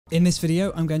In this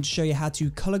video, I'm going to show you how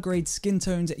to color grade skin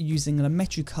tones using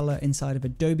lumetri color inside of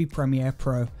Adobe Premiere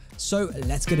Pro. So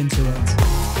let's get into it.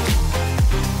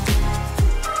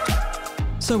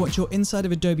 So once you're inside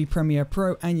of Adobe Premiere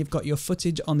Pro and you've got your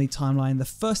footage on the timeline, the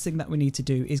first thing that we need to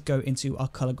do is go into our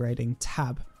color grading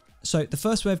tab. So the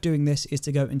first way of doing this is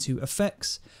to go into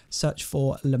Effects, search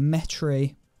for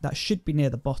lumetri, that should be near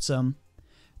the bottom,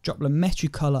 drop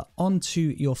lumetri color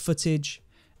onto your footage,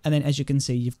 and then as you can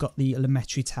see, you've got the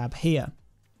lumetri tab here.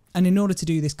 And in order to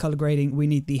do this color grading, we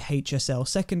need the HSL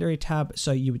secondary tab.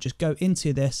 So you would just go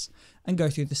into this and go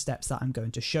through the steps that I'm going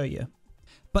to show you.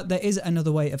 But there is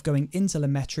another way of going into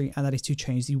lumetri, and that is to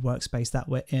change the workspace that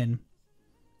we're in.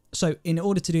 So in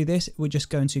order to do this, we're just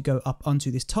going to go up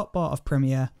onto this top bar of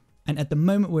Premiere. And at the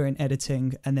moment we're in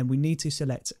editing, and then we need to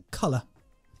select color.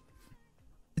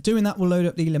 Doing that will load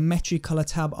up the lumetri color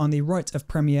tab on the right of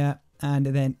Premiere. And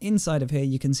then inside of here,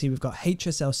 you can see we've got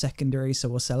HSL secondary. So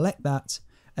we'll select that.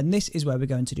 And this is where we're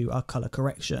going to do our color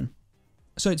correction.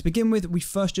 So to begin with, we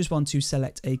first just want to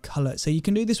select a color. So you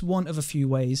can do this one of a few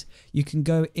ways. You can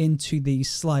go into the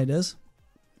sliders.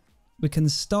 We can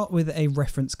start with a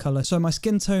reference color. So my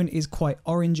skin tone is quite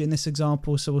orange in this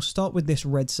example. So we'll start with this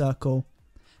red circle.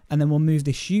 And then we'll move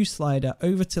this hue slider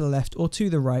over to the left or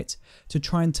to the right to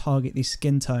try and target the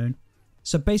skin tone.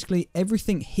 So basically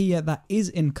everything here that is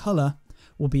in color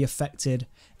will be affected.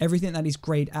 Everything that is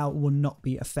grayed out will not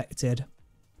be affected.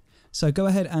 So go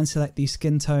ahead and select these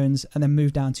skin tones and then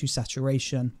move down to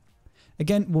saturation.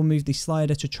 Again, we'll move the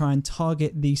slider to try and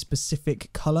target the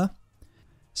specific color.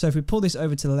 So if we pull this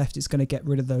over to the left, it's going to get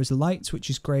rid of those lights, which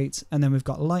is great. And then we've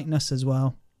got lightness as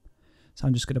well. So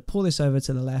I'm just going to pull this over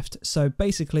to the left. So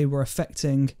basically we're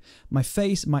affecting my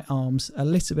face, my arms a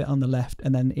little bit on the left,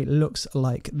 and then it looks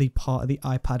like the part of the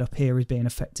iPad up here is being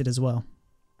affected as well.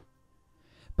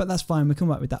 But that's fine, we can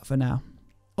work with that for now.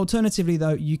 Alternatively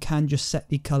though, you can just set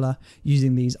the color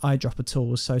using these eyedropper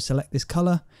tools. So select this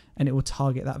color and it will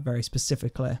target that very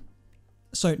specifically.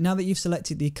 So now that you've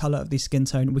selected the color of the skin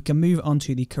tone, we can move on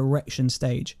to the correction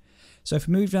stage. So if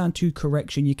we move down to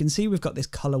correction, you can see we've got this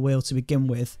color wheel to begin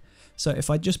with. So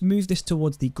if I just move this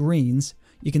towards the greens,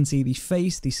 you can see the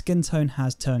face, the skin tone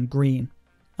has turned green.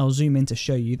 I'll zoom in to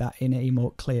show you that in a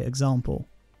more clear example.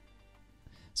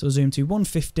 So I'll zoom to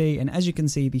 150, and as you can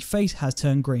see, the face has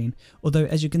turned green. Although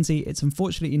as you can see, it's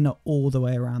unfortunately not all the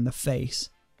way around the face.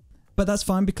 But that's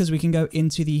fine because we can go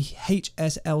into the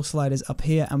HSL sliders up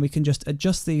here and we can just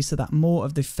adjust these so that more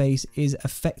of the face is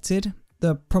affected.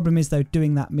 The problem is though,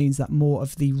 doing that means that more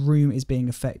of the room is being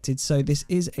affected. So this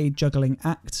is a juggling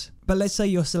act. But let's say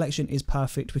your selection is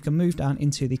perfect. We can move down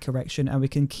into the correction and we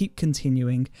can keep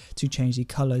continuing to change the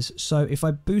colors. So if I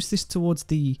boost this towards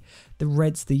the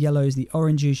reds, the yellows, the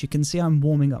oranges, you can see I'm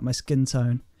warming up my skin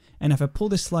tone. And if I pull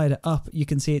this slider up, you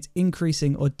can see it's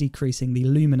increasing or decreasing the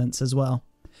luminance as well.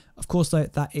 Of course though,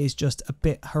 that is just a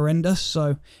bit horrendous.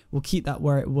 So we'll keep that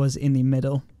where it was in the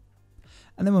middle.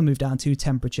 And then we'll move down to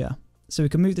temperature. So we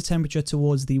can move the temperature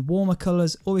towards the warmer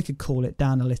colors, or we could cool it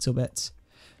down a little bit.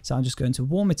 So I'm just going to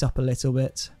warm it up a little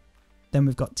bit. Then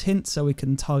we've got tint, so we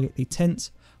can target the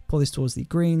tint, pull this towards the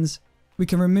greens. We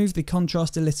can remove the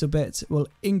contrast a little bit, we'll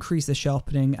increase the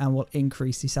sharpening, and we'll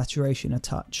increase the saturation a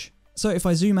touch. So if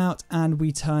I zoom out and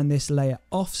we turn this layer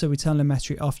off, so we turn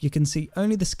lumetri off, you can see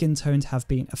only the skin tones have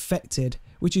been affected,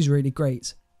 which is really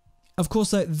great. Of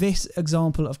course though, this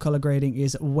example of color grading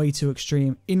is way too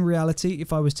extreme. In reality,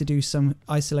 if I was to do some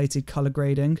isolated color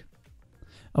grading,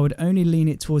 I would only lean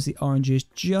it towards the oranges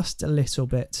just a little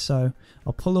bit. So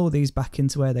I'll pull all these back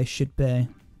into where they should be.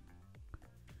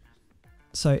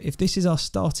 So if this is our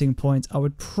starting point, I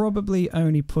would probably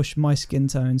only push my skin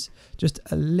tones just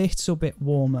a little bit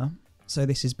warmer. So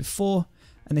this is before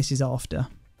and this is after.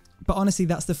 But honestly,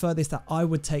 that's the furthest that I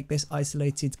would take this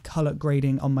isolated color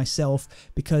grading on myself,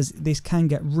 because this can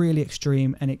get really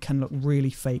extreme and it can look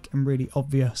really fake and really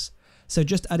obvious. So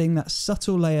just adding that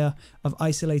subtle layer of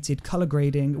isolated color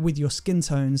grading with your skin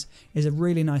tones is a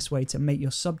really nice way to make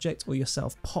your subject or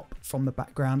yourself pop from the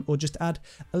background, or just add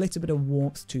a little bit of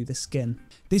warmth to the skin.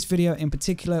 This video in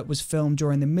particular was filmed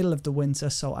during the middle of the winter,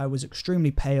 so I was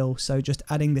extremely pale. So just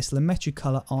adding this lumetri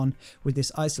color on with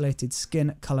this isolated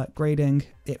skin color grading,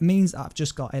 it means I've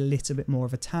just got a little bit more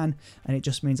of a tan, and it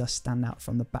just means I stand out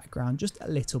from the background just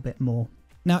a little bit more.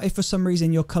 Now, if for some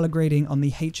reason your color grading on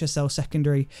the HSL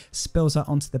secondary spills out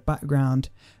onto the background,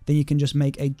 then you can just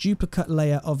make a duplicate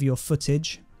layer of your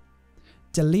footage,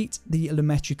 delete the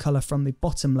lumetri color from the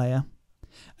bottom layer,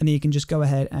 and then you can just go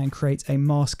ahead and create a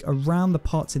mask around the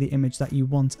parts of the image that you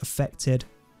want affected.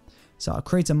 So I'll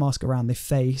create a mask around the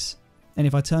face, and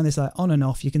if I turn this light on and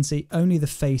off, you can see only the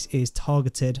face is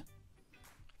targeted.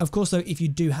 Of course though, if you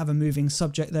do have a moving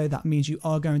subject though, that means you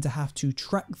are going to have to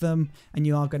track them and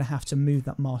you are going to have to move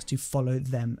that mask to follow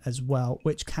them as well,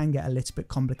 which can get a little bit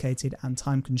complicated and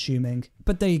time consuming.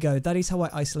 But there you go, that is how I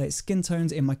isolate skin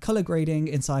tones in my color grading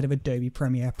inside of Adobe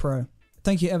Premiere Pro.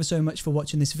 Thank you ever so much for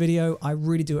watching this video. I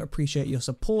really do appreciate your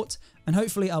support and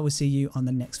hopefully I will see you on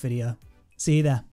the next video. See you there.